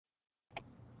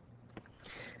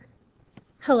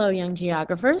Hello, young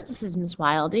geographers. This is Ms.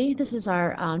 Wildy. This is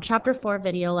our Chapter 4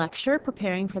 video lecture,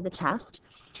 Preparing for the Test.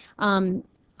 Um,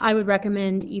 I would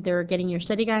recommend either getting your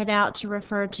study guide out to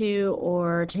refer to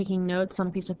or taking notes on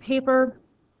a piece of paper,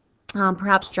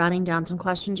 perhaps jotting down some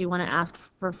questions you want to ask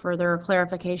for further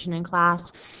clarification in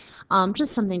class,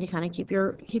 just something to kind of keep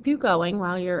you going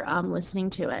while you're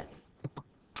listening to it.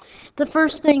 The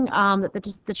first thing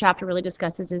that the chapter really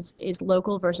discusses is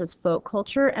local versus folk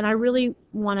culture, and I really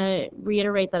want to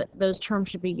reiterate that those terms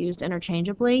should be used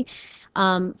interchangeably.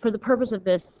 For the purpose of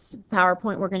this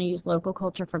PowerPoint, we're going to use local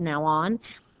culture from now on,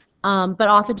 but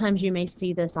oftentimes you may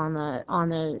see this on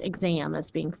the exam as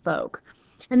being folk.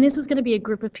 And this is going to be a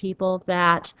group of people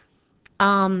that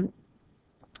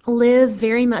live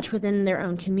very much within their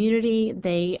own community.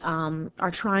 They are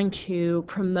trying to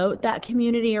promote that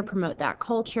community or promote that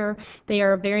culture. They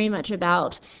are very much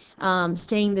about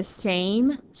staying the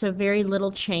same, so very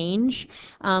little change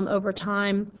over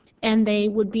time. And they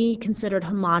would be considered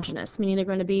homogenous, meaning they're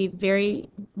going to be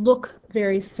look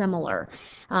very similar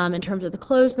in terms of the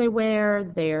clothes they wear,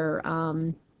 their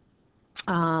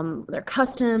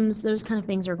customs. Those kind of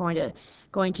things are going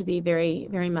to be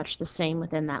very much the same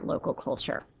within that local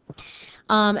culture.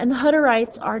 And the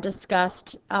Hutterites are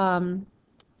discussed quite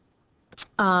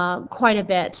a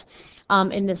bit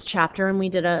in this chapter, and we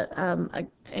did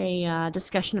a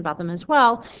discussion about them as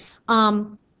well.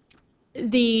 The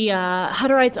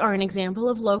Hutterites are an example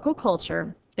of local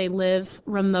culture. They live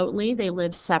remotely, they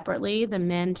live separately. The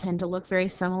men tend to look very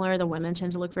similar, the women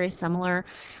tend to look very similar.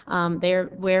 They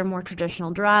wear more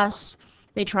traditional dress.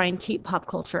 They try and keep pop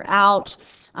culture out.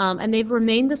 And they've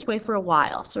remained this way for a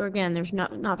while. So again, there's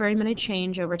not very many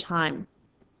change over time.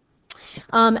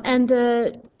 And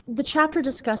the chapter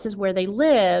discusses where they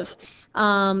live.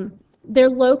 They're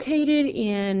located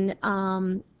in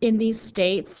these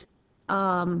states,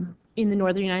 in the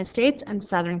northern United States and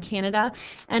southern Canada.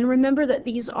 And remember that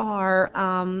these are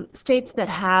states that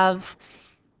have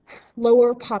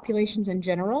lower populations in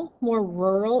general, more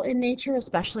rural in nature,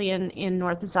 especially in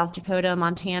North and South Dakota,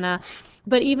 Montana,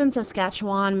 but even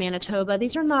Saskatchewan, Manitoba.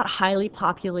 These are not highly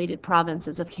populated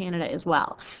provinces of Canada as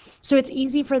well. So it's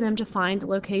easy for them to find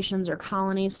locations or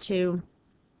colonies to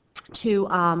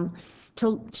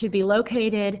be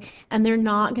located, and they're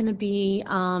not going to be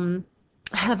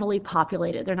heavily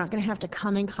populated. They're not going to have to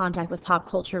come in contact with pop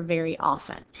culture very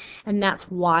often, and that's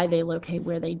why they locate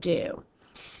where they do.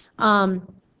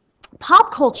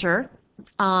 Pop culture,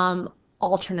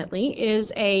 alternately,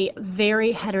 is a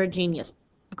very heterogeneous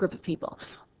group of people,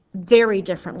 very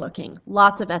different looking.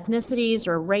 Lots of ethnicities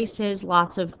or races,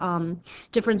 lots of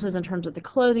differences in terms of the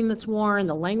clothing that's worn,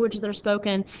 the language that are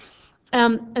spoken.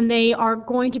 And they are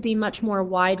going to be much more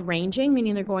wide-ranging,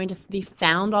 meaning they're going to be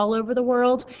found all over the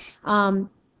world.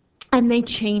 And they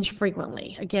change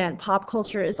frequently. Again, pop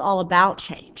culture is all about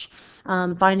change,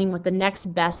 finding what the next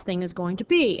best thing is going to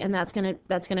be, and that's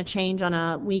gonna change on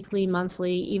a weekly,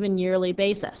 monthly, even yearly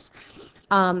basis.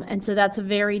 And so that's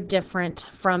very different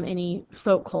from any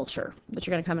folk culture that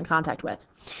you're going to come in contact with.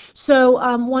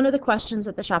 So one of the questions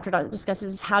that the chapter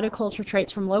discusses is how do culture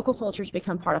traits from local cultures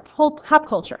become part of pop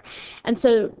culture? And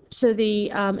so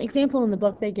the example in the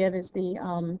book they give is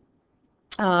the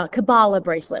Kabbalah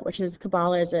bracelet, which is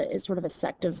Kabbalah is sort of a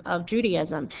sect of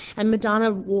Judaism, and Madonna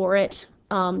wore it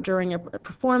during a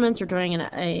performance or during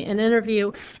an interview,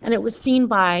 and it was seen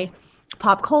by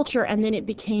pop culture, and then it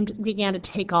began to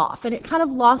take off, and it kind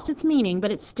of lost its meaning, but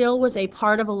it still was a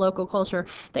part of a local culture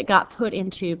that got put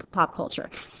into pop culture.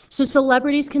 So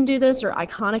celebrities can do this, or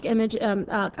iconic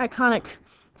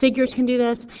figures can do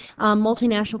this.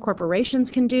 Multinational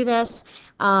corporations can do this.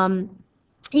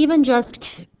 Even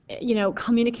just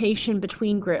communication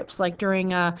between groups, like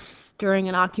during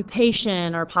an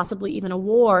occupation or possibly even a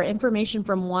war, information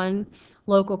from one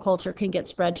local culture can get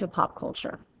spread to pop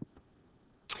culture.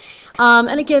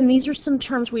 And again, these are some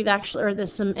terms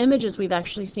some images we've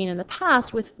actually seen in the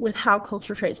past with how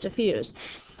culture traits diffuse.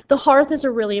 The hearth is a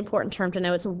really important term to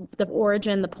know. It's the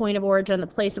origin, the point of origin, the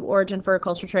place of origin for a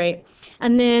culture trait.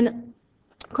 And then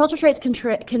culture traits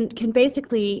can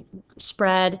basically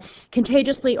spread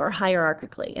contagiously or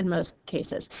hierarchically in most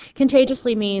cases.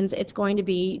 Contagiously means it's going to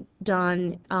be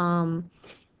done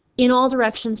in all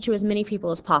directions to as many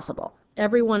people as possible.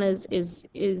 Everyone is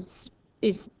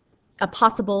a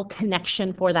possible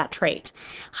connection for that trait.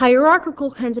 Hierarchical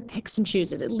kinds of picks and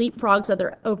chooses. It leapfrogs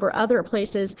over other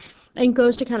places and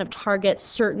goes to kind of target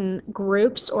certain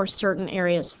groups or certain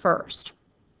areas first.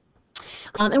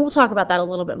 And we'll talk about that a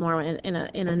little bit more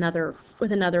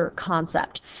with another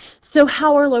concept. So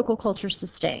how are local cultures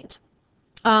sustained?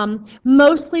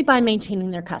 Mostly by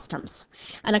maintaining their customs.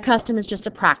 And a custom is just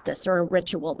a practice or a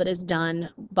ritual that is done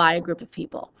by a group of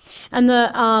people. And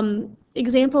the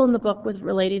example in the book with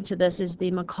related to this is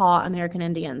the Macaw American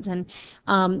Indians. And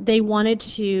they wanted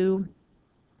to,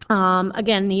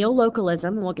 again,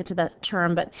 neo-localism, we'll get to that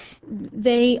term, but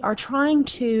they are trying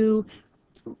to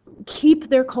keep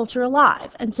their culture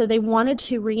alive. And so they wanted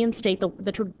to reinstate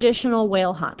the traditional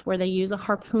whale hunt, where they use a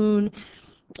harpoon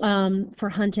for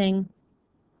hunting.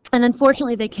 And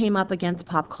unfortunately, they came up against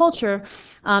pop culture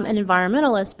and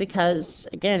environmentalists because,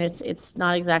 again, it's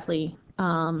not exactly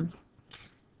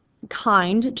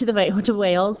kind to to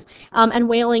whales, and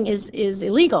whaling is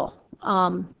illegal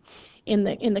in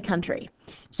the country.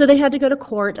 So they had to go to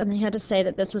court, and they had to say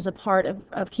that this was a part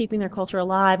of keeping their culture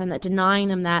alive, and that denying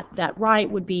them that right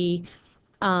would be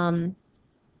showing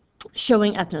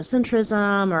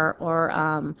ethnocentrism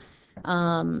or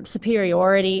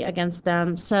superiority against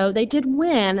them. So they did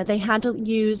win. They had to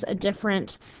use a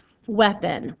different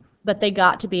weapon, but they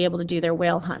got to be able to do their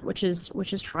whale hunt, which is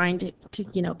trying to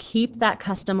keep that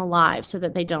custom alive so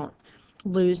that they don't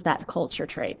lose that culture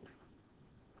trait.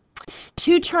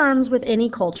 Two terms with any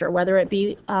culture, whether it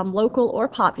be local or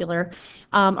popular,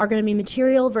 are going to be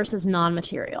material versus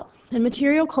non-material. And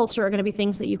material culture are going to be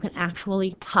things that you can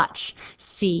actually touch,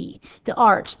 see, the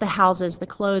art, the houses, the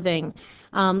clothing,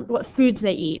 what foods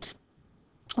they eat,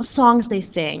 what songs they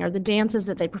sing, or the dances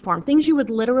that they perform, things you would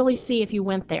literally see if you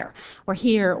went there, or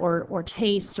hear, or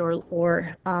taste,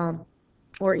 or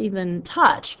even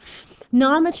touch.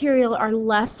 Non-material are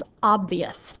less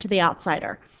obvious to the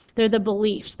outsider. They're the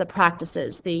beliefs, the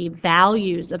practices, the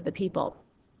values of the people.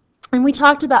 And we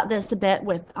talked about this a bit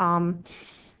with our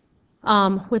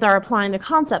Applying the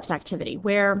Concepts activity,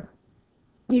 where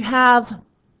you have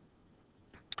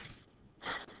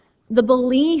the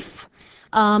belief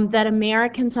that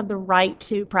Americans have the right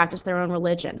to practice their own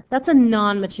religion. That's a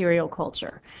non-material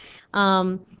culture.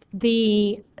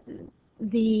 The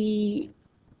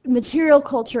material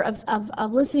culture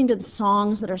of listening to the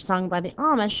songs that are sung by the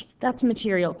Amish, that's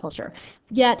material culture.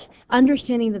 Yet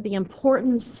understanding that the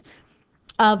importance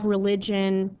of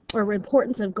religion, or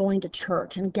importance of going to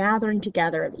church and gathering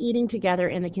together, of eating together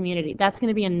in the community, that's going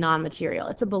to be a non-material.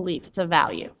 It's a belief, it's a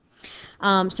value.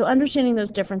 So understanding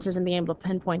those differences and being able to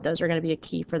pinpoint those are going to be a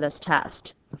key for this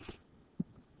test.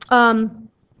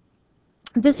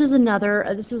 This is in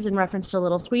reference to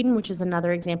Little Sweden, which is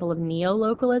another example of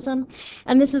neo-localism.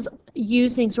 And this is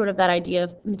using sort of that idea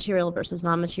of material versus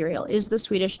non-material. Is the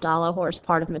Swedish Dala horse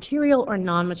part of material or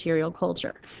non-material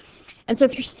culture? And so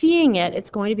if you're seeing it, it's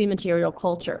going to be material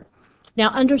culture. Now,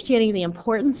 understanding the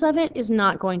importance of it is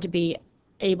not going to be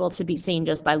able to be seen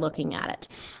just by looking at it.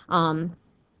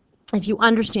 If you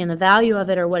understand the value of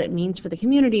it or what it means for the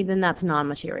community, then that's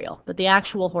non-material. But the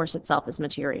actual horse itself is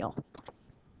material.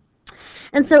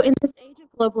 And so in this age of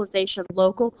globalization,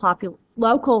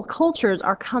 local cultures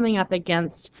are coming up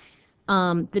against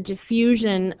the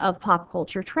diffusion of pop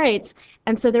culture traits,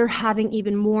 and so they're having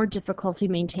even more difficulty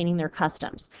maintaining their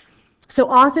customs. So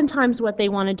oftentimes what they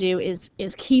want to do is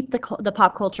keep the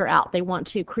pop culture out. They want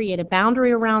to create a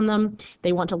boundary around them.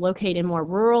 They want to locate in more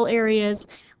rural areas,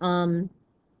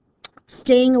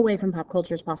 staying away from pop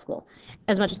culture as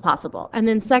much as possible. And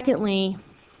then secondly,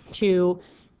 to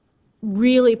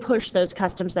really push those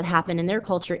customs that happen in their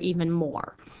culture even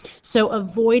more. So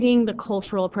avoiding the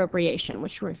cultural appropriation,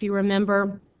 which, if you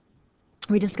remember,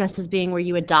 we discussed as being where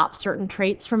you adopt certain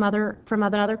traits from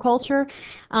another culture.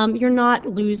 You're not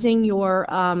losing your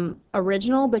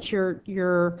original, but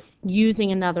you're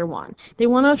using another one. They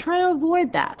want to try to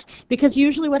avoid that, because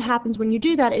usually what happens when you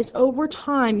do that is over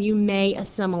time you may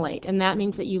assimilate, and that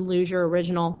means that you lose your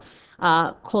original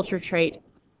culture trait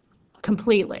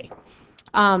completely.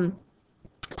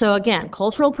 So again,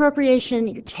 cultural appropriation,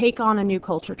 you take on a new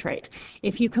culture trait.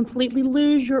 If you completely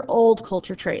lose your old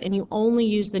culture trait and you only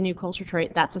use the new culture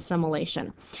trait, that's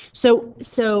assimilation. So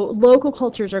local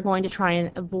cultures are going to try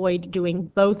and avoid doing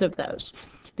both of those,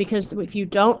 because if you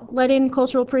don't let in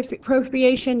cultural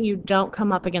appropriation, you don't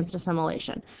come up against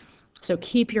assimilation. So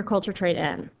keep your culture trait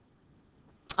in.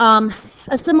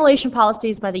 Assimilation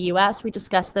policies by the U.S., we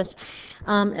discussed this.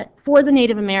 For the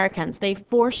Native Americans, they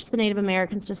forced the Native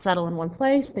Americans to settle in one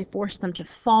place. They forced them to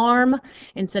farm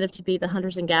instead of to be the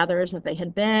hunters and gatherers that they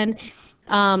had been.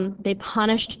 They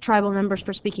punished tribal members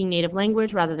for speaking native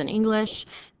language rather than English.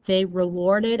 They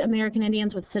rewarded American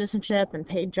Indians with citizenship and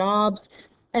paid jobs.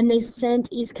 And they sent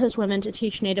East Coast women to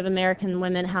teach Native American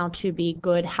women how to be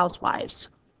good housewives.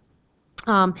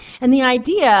 And the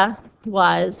idea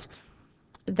was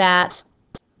that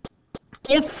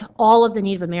if all of the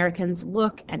Native Americans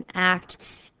look and act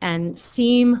and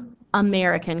seem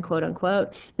American, quote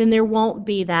unquote, then there won't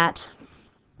be that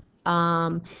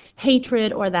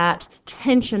hatred or that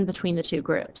tension between the two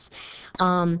groups.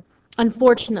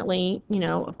 Unfortunately,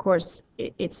 of course,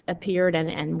 it's appeared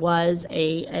and was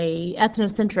a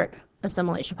ethnocentric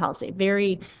assimilation policy,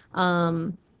 very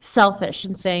selfish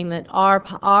in saying that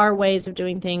our ways of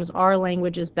doing things, our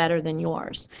language is better than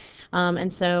yours,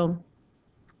 and so.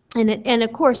 And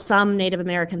of course, some Native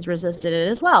Americans resisted it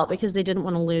as well because they didn't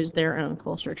want to lose their own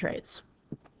culture traits.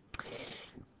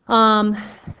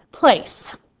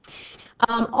 Place.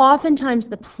 Oftentimes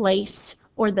the place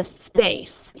or the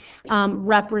space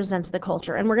represents the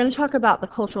culture. And we're going to talk about the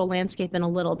cultural landscape in a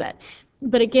little bit.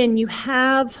 But again, you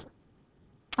have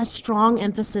a strong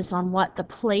emphasis on what the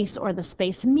place or the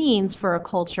space means for a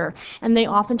culture. And they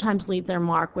oftentimes leave their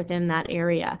mark within that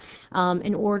area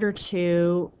in order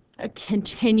to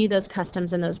continue those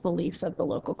customs and those beliefs of the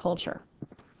local culture.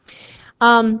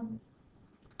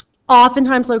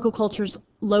 Oftentimes local cultures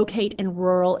locate in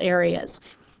rural areas.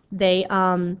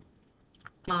 There's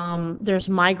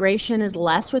migration is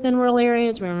less within rural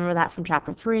areas. We remember that from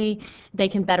chapter 3. They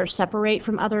can better separate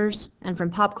from others and from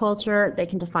pop culture. They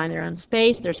can define their own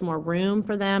space. There's more room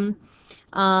for them.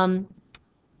 And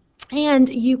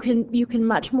you can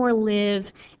much more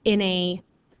live in a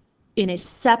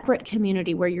separate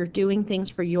community where you're doing things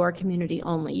for your community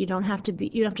only. You don't have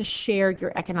to share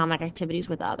your economic activities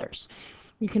with others.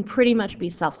 You can pretty much be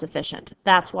self-sufficient.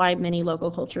 That's why many local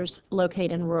cultures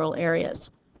locate in rural areas.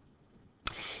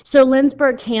 So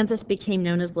Lindsborg, Kansas became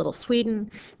known as Little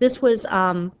Sweden. This was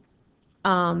a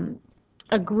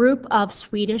group of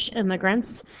Swedish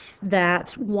immigrants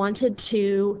that wanted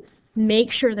to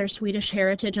make sure their Swedish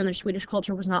heritage and their Swedish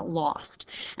culture was not lost.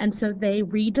 And so they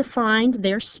redefined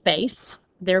their space,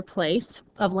 their place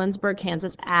of Lindsborg,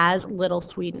 Kansas as Little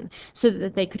Sweden so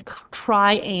that they could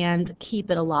try and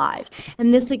keep it alive.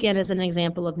 And this again is an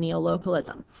example of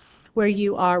neolocalism, where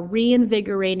you are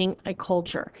reinvigorating a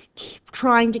culture,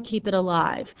 trying to keep it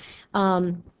alive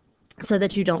so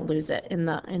that you don't lose it in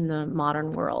the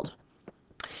modern world.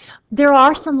 There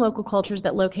are some local cultures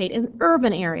that locate in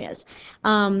urban areas.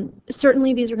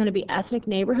 Certainly these are going to be ethnic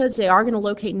neighborhoods. They are going to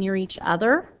locate near each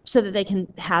other so that they can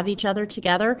have each other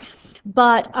together.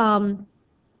 But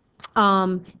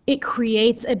it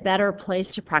creates a better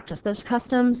place to practice those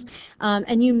customs.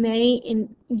 And you may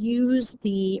use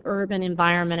the urban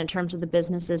environment in terms of the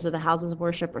businesses or the houses of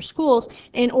worship or schools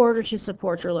in order to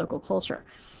support your local culture.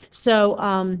 So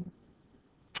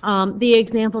the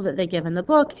example that they give in the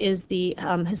book is the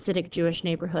Hasidic Jewish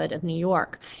neighborhood of New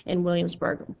York in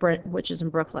Williamsburg, which is in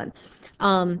Brooklyn.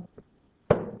 And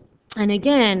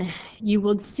again, you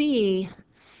would see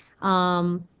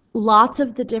lots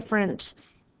of the different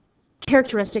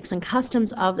characteristics and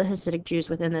customs of the Hasidic Jews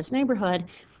within this neighborhood,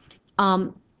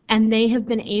 and they have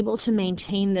been able to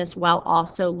maintain this while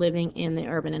also living in the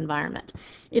urban environment.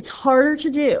 It's harder to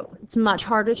do. It's much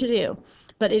harder to do,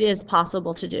 but it is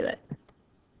possible to do it.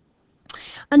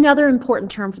 Another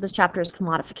important term for this chapter is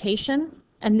commodification,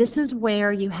 and this is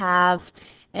where you have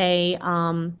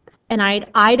an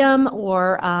item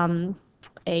or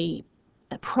a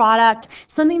product,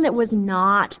 something that was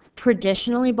not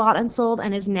traditionally bought and sold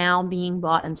and is now being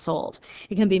bought and sold.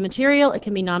 It can be material, it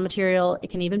can be non-material, it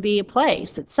can even be a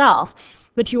place itself,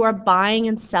 but you are buying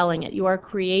and selling it. You are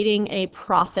creating a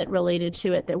profit related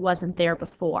to it that wasn't there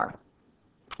before.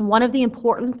 One of the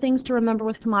important things to remember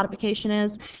with commodification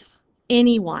is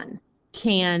anyone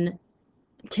can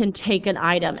take an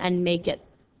item and make it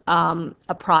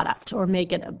a product or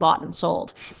make it bought and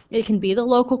sold. It can be the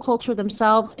local culture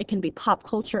themselves. It can be pop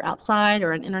culture outside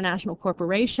or an international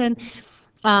corporation.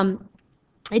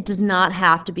 It does not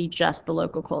have to be just the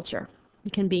local culture.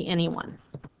 It can be anyone.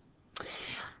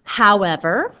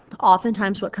 However,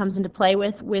 oftentimes what comes into play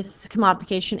with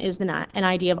commodification is an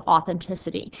idea of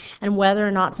authenticity and whether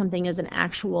or not something is an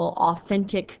actual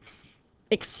authentic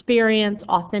experience,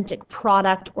 authentic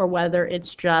product, or whether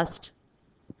it's just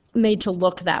made to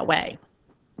look that way.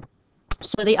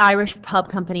 So the Irish pub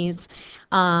companies,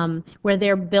 where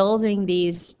they're building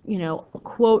these,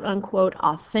 quote unquote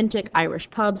authentic Irish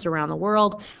pubs around the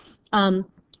world,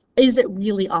 is it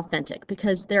really authentic?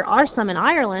 Because there are some in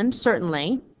Ireland,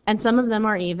 certainly, and some of them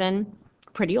are even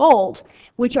pretty old,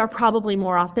 which are probably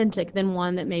more authentic than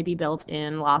one that may be built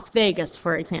in Las Vegas,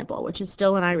 for example, which is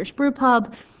still an Irish brew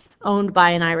pub owned by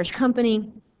an Irish company,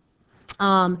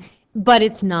 but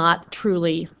it's not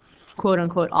truly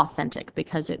quote-unquote authentic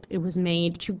because it was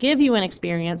made to give you an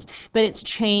experience, but it's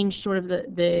changed sort of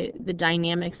the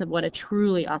dynamics of what a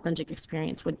truly authentic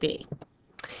experience would be.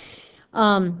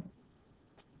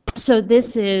 So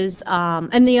this is,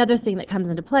 and the other thing that comes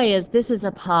into play is this is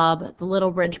a pub, the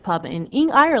Little Bridge pub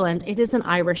in Ireland. It is an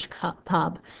Irish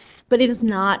pub, but it is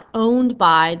not owned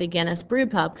by the Guinness Brew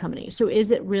Pub Company. So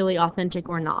is it really authentic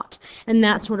or not? And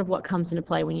that's sort of what comes into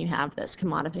play when you have this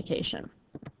commodification.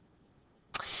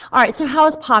 All right, so how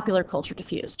is popular culture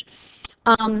diffused?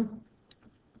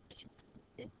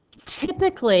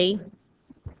 Typically,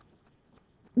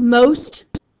 most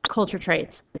culture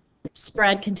traits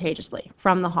spread contagiously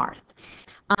from the hearth.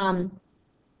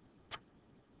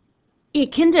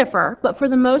 It can differ, but for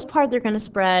the most part, they're going to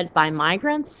spread by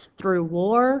migrants, through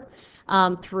war,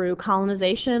 through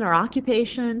colonization or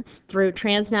occupation, through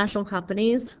transnational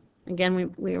companies.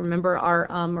 Again, we remember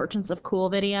our Merchants of Cool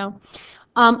video.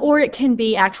 Or it can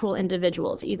be actual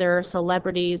individuals, either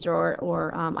celebrities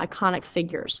or iconic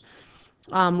figures,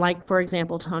 like, for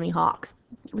example, Tony Hawk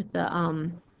with the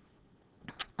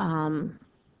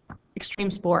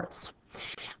extreme sports.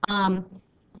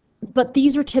 But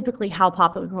these are typically how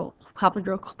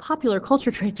popular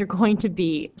culture traits are going to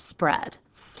be spread.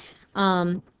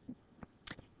 One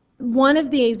of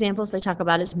the examples they talk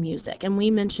about is music, and we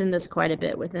mentioned this quite a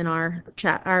bit within our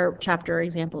chapter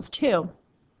examples too.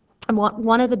 And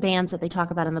one of the bands that they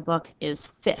talk about in the book is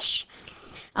Fish.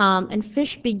 And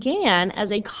Fish began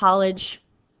as a college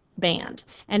band,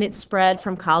 and it spread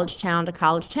from college town to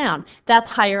college town.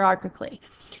 That's hierarchically.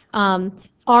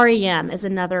 REM is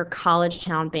another college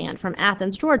town band from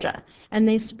Athens, Georgia, and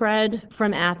they spread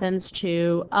from Athens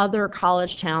to other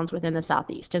college towns within the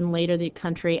Southeast, and later the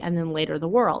country, and then later the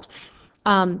world.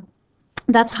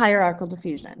 That's hierarchical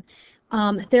diffusion.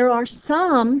 There are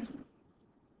some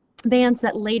bands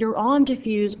that later on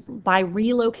diffuse by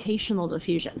relocational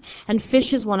diffusion, and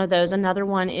Fish is one of those. Another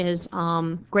one is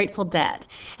Grateful Dead,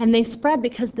 and they spread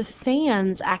because the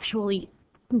fans actually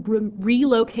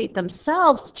relocate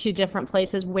themselves to different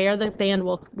places where the band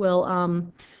will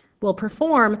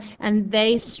perform, and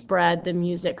they spread the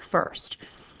music first.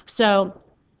 So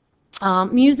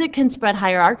music can spread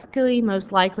hierarchically,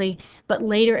 most likely, but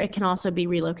later it can also be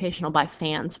relocational by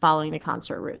fans following the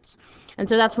concert routes. And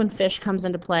so that's when Fish comes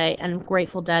into play, and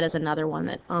Grateful Dead is another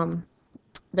one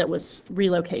that was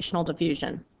relocational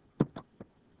diffusion.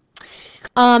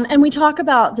 And we talk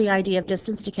about the idea of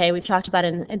distance decay. We've talked about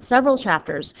it in several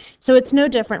chapters. So it's no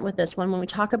different with this one. When we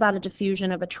talk about a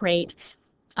diffusion of a trait,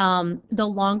 the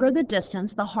longer the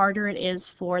distance, the harder it is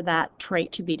for that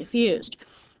trait to be diffused.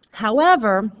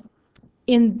 However,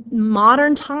 in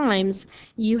modern times,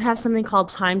 you have something called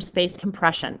time-space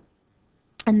compression.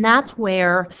 And that's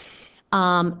where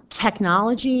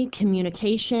technology,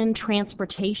 communication,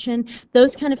 transportation,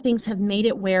 those kind of things have made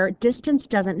it where distance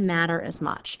doesn't matter as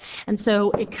much. And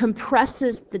so it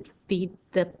compresses the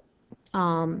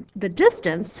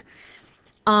distance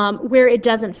where it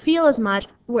doesn't feel as much,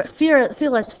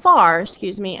 feel as far,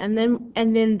 excuse me, and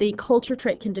then the culture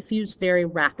trait can diffuse very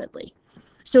rapidly.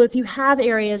 So if you have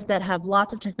areas that have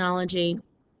lots of technology,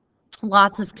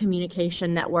 lots of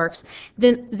communication networks,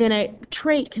 then a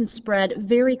trait can spread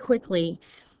very quickly,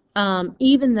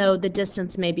 even though the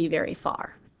distance may be very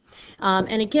far.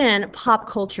 And again, pop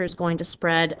culture is going to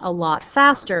spread a lot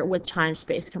faster with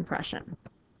time-space compression.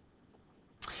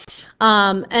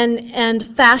 And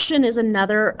fashion is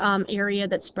another area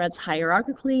that spreads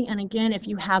hierarchically. And again, if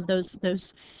you have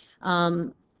those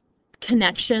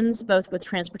connections, both with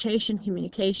transportation,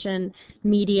 communication,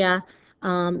 media,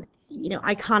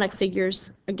 iconic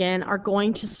figures, again, are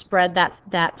going to spread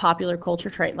that popular culture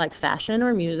trait like fashion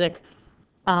or music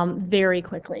very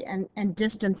quickly. And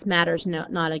distance matters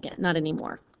not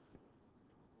anymore.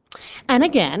 And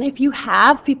again, if you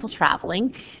have people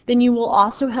traveling, then you will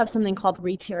also have something called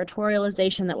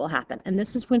reterritorialization that will happen. And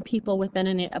this is when people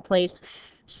within a place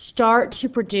start to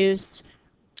produce,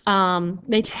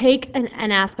 they take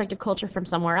an aspect of culture from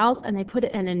somewhere else and they put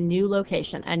it in a new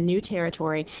location, a new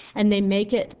territory, and they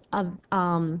make it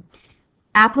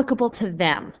applicable to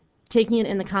them, taking it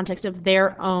in the context of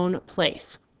their own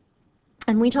place.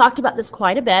 And we talked about this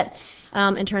quite a bit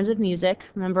in terms of music.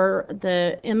 Remember,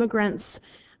 the immigrants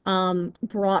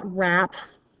brought rap.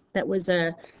 That was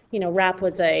rap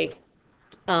was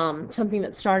something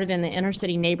that started in the inner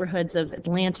city neighborhoods of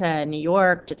Atlanta, New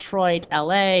York, Detroit,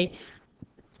 LA,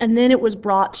 and then it was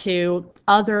brought to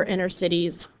other inner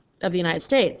cities of the United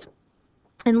States.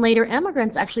 And later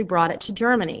immigrants actually brought it to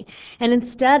Germany. And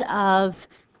instead of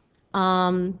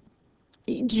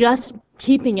just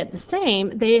keeping it the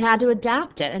same, they had to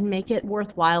adapt it and make it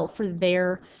worthwhile for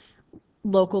their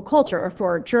local culture, or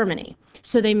for Germany.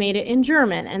 So they made it in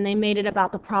German, and they made it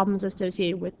about the problems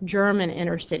associated with German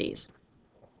inner cities.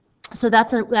 So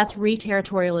that's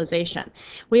reterritorialization.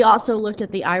 We also looked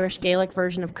at the Irish Gaelic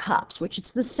version of cups, which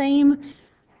it's the same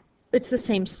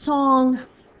song.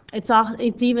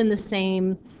 It's even the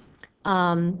same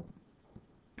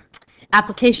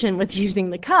application with using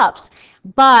the cups,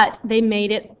 but they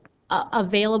made it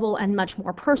available and much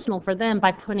more personal for them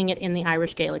by putting it in the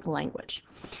Irish Gaelic language.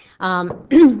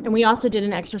 And we also did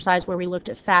an exercise where we looked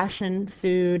at fashion,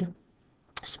 food,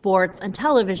 sports, and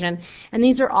television, and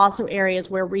these are also areas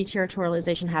where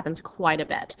reterritorialization happens quite a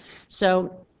bit.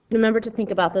 So remember to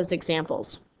think about those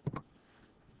examples.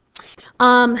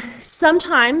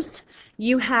 Sometimes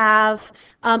you have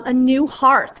a new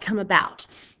hearth come about.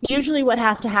 Usually what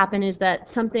has to happen is that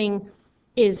something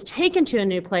is taken to a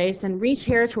new place and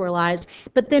reterritorialized,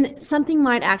 but then something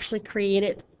might actually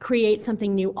create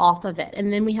something new off of it,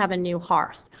 and then we have a new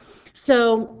hearth.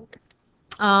 So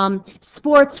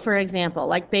sports, for example,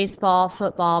 like baseball,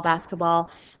 football,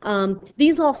 basketball,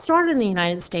 these all started in the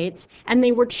United States, and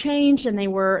they were changed and they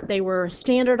were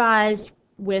standardized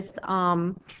with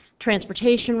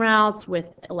transportation routes,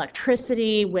 with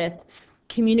electricity, with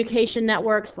communication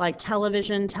networks like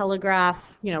television,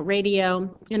 telegraph, radio,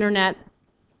 internet.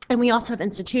 And we also have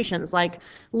institutions like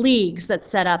leagues that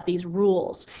set up these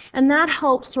rules. And that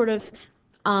helps sort of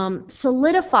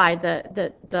solidify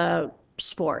the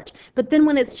sport. But then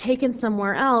when it's taken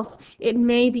somewhere else, it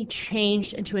may be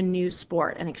changed into a new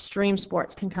sport, and extreme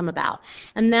sports can come about.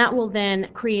 And that will then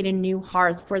create a new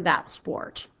hearth for that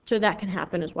sport. So that can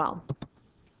happen as well.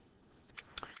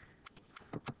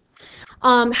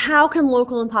 How can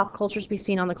local and pop cultures be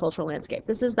seen on the cultural landscape?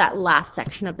 This is that last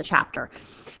section of the chapter.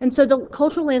 And so the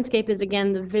cultural landscape is,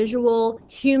 again, the visual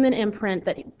human imprint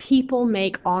that people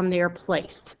make on their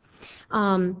place.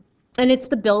 And it's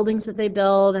the buildings that they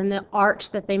build and the art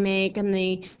that they make and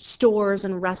the stores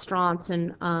and restaurants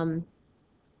and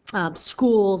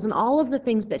schools and all of the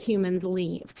things that humans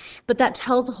leave. But that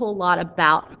tells a whole lot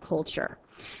about a culture.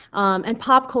 And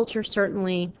pop culture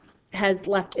certainly has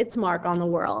left its mark on the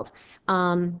world.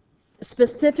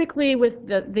 Specifically with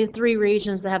the three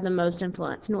regions that have the most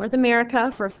influence. North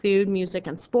America for food, music,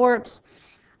 and sports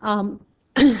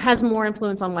has more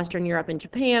influence on Western Europe and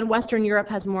Japan. Western Europe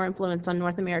has more influence on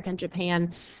North America and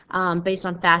Japan based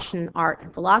on fashion, art,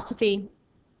 and philosophy.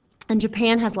 And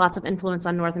Japan has lots of influence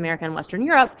on North America and Western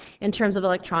Europe in terms of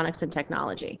electronics and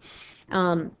technology.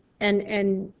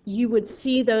 And you would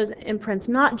see those imprints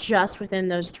not just within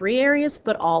those three areas,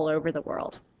 but all over the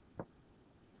world.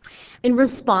 In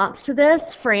response to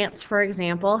this, France, for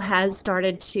example, has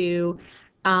started to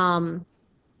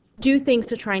do things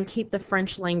to try and keep the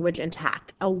French language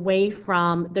intact, away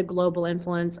from the global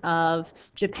influence of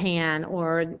Japan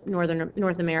or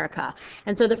North America.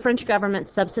 And so the French government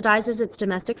subsidizes its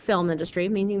domestic film industry,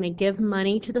 meaning they give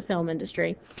money to the film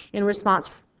industry. In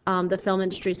response, the film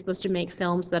industry is supposed to make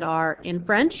films that are in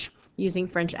French, using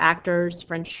French actors,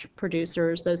 French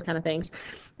producers, those kind of things.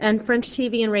 And French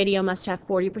TV and radio must have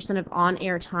 40% of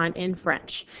on-air time in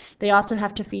French. They also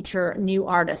have to feature new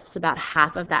artists about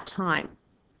half of that time.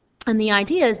 And the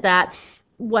idea is that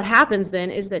what happens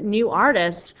then is that new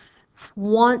artists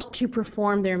want to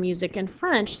perform their music in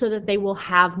French so that they will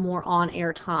have more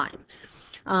on-air time.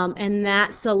 And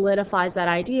that solidifies that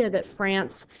idea that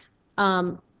France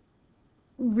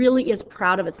really is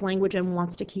proud of its language and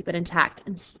wants to keep it intact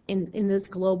in this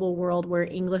global world where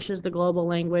English is the global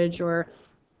language, or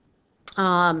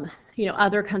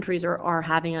other countries are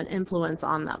having an influence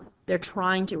on them. They're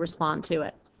trying to respond to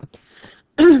it.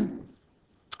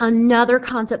 Another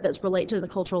concept that's related to the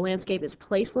cultural landscape is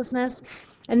placelessness,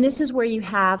 and this is where you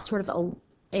have sort of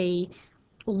a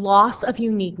loss of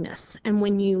uniqueness. And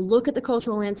when you look at the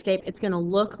cultural landscape, it's going to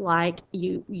look like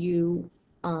you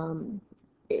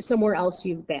somewhere else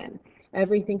you've been.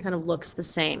 Everything kind of looks the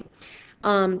same.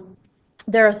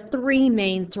 There are three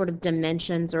main sort of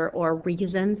dimensions or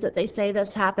reasons that they say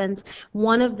this happens.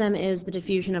 One of them is the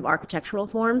diffusion of architectural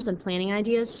forms and planning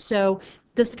ideas. So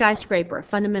the skyscraper,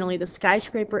 fundamentally, the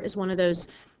skyscraper is one of those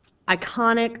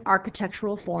iconic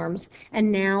architectural forms,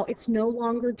 and now it's no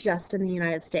longer just in the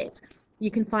United States. You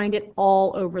can find it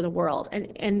all over the world.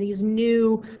 And these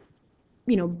new,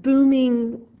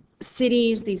 booming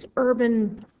cities, these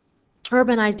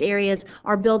urbanized areas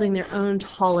are building their own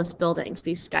tallest buildings,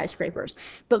 these skyscrapers.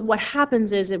 But what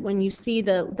happens is that when you see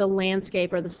the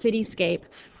landscape or the cityscape,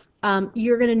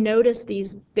 you're going to notice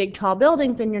these big tall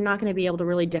buildings, and you're not going to be able to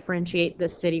really differentiate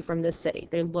this city from this city.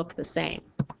 They look the same.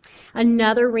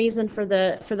 Another reason for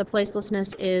the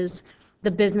placelessness is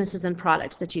the businesses and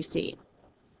products that you see.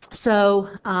 So,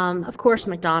 of course,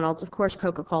 McDonald's, of course,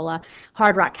 Coca-Cola,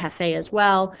 Hard Rock Cafe as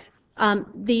well.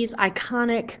 These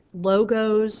iconic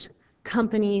logos,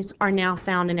 companies are now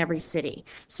found in every city.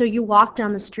 So you walk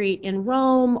down the street in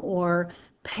Rome or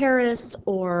Paris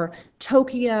or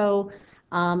Tokyo,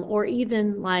 or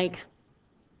even like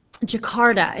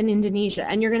Jakarta in Indonesia,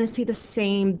 and you're going to see the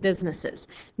same businesses: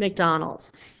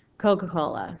 McDonald's,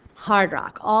 Coca-Cola, Hard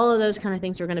Rock. All of those kind of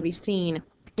things are going to be seen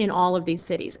in all of these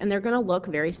cities, and they're going to look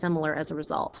very similar as a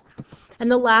result. And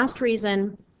the last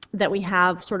reason that we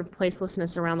have sort of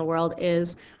placelessness around the world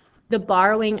is the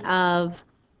borrowing of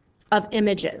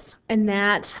images, and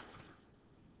that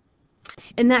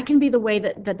can be the way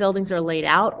that buildings are laid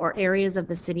out or areas of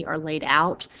the city are laid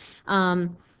out.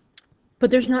 But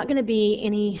there's not going to be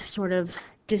any sort of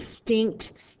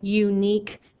distinct,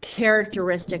 unique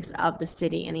characteristics of the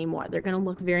city anymore. They're going to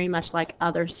look very much like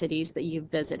other cities that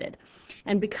you've visited.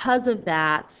 And because of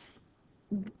that,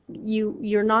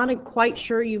 you're not quite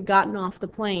sure you've gotten off the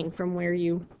plane from where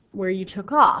you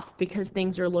took off, because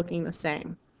things are looking the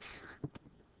same.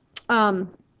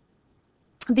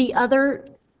 The other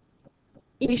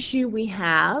issue we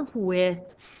have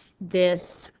with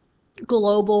this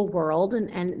global world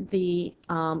and the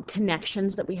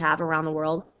connections that we have around the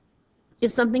world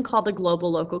is something called the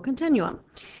global local continuum.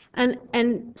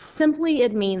 And simply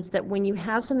it means that when you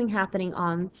have something happening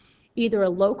on either a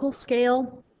local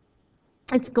scale,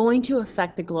 it's going to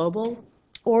affect the global,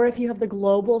 or if you have the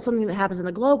global, something that happens on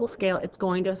the global scale, it's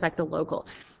going to affect the local.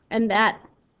 And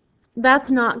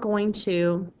that's not going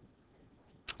to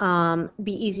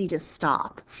be easy to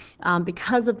stop,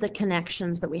 because of the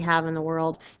connections that we have in the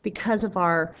world, because of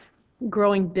our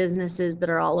growing businesses that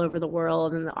are all over the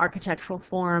world, and the architectural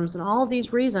forms, and all of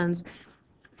these reasons.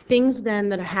 Things then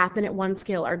that happen at one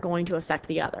scale are going to affect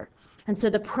the other. And so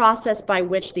the process by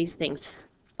which these things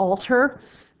alter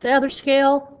the other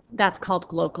scale, that's called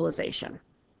globalization.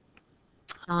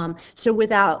 So with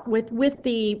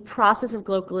the process of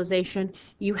globalization,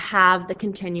 you have the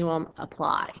continuum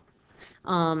apply.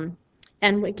 And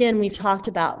again, we've talked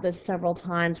about this several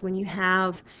times. When you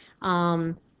have,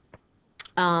 it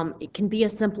can be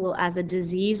as simple as a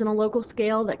disease on a local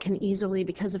scale that can easily,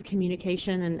 because of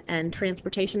communication and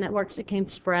transportation networks, it can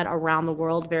spread around the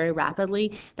world very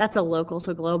rapidly. That's a local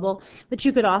to global. But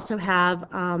you could also have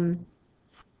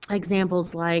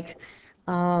examples like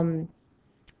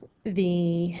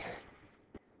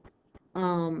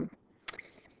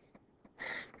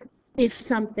if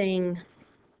something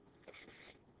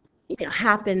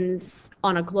happens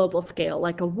on a global scale,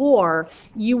 like a war,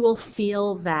 you will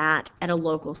feel that at a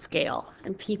local scale,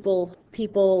 and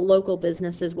local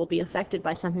businesses will be affected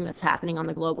by something that's happening on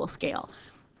the global scale.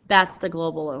 That's the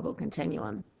global local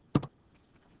continuum.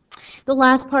 The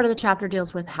last part of the chapter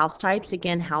deals with house types.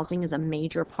 Again, housing is a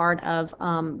major part of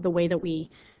the way that we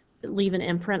leave an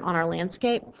imprint on our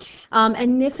landscape.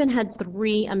 And Niffen had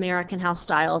 3 American house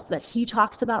styles that he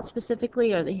talks about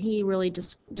specifically, or that he really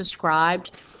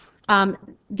described.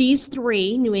 These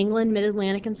 3, New England,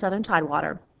 Mid-Atlantic, and Southern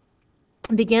Tidewater,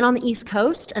 began on the East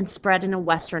Coast and spread in a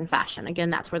Western fashion. Again,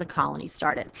 that's where the colonies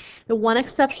started. The one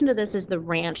exception to this is the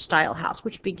ranch-style house,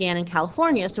 which began in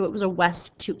California, so it was a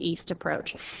west-to-east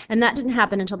approach. And that didn't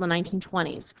happen until the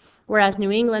 1920s, whereas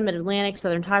New England, Mid-Atlantic,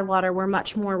 Southern Tidewater were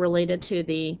much more related to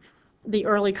the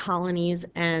early colonies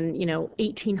and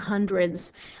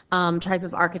 1800s type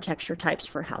of architecture types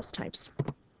for house types.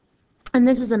 And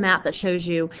this is a map that shows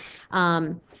you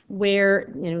where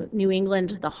New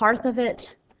England, the hearth of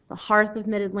it, the hearth of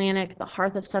Mid-Atlantic, the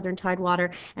hearth of Southern Tidewater,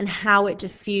 and how it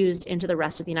diffused into the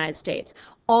rest of the United States,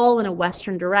 all in a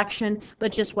western direction,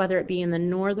 but just whether it be in the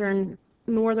northern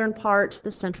part,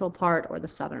 the central part, or the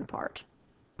southern part.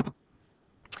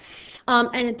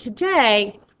 And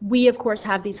today, we of course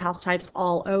have these house types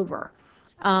all over.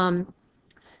 And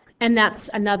that's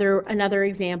another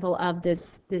example of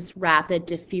this rapid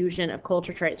diffusion of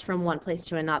culture traits from one place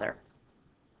to another.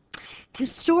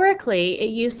 Historically, it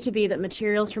used to be that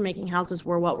materials for making houses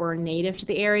were what were native to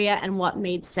the area and what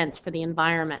made sense for the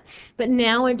environment. But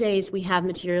nowadays, we have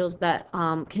materials that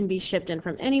can be shipped in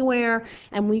from anywhere,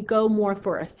 and we go more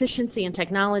for efficiency and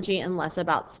technology and less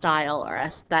about style or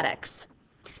aesthetics.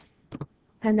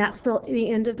 And that's the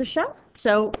end of the show.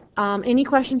 So any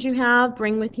questions you have,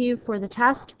 bring with you for the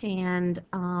test, and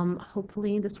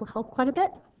hopefully this will help quite a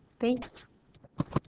bit. Thanks.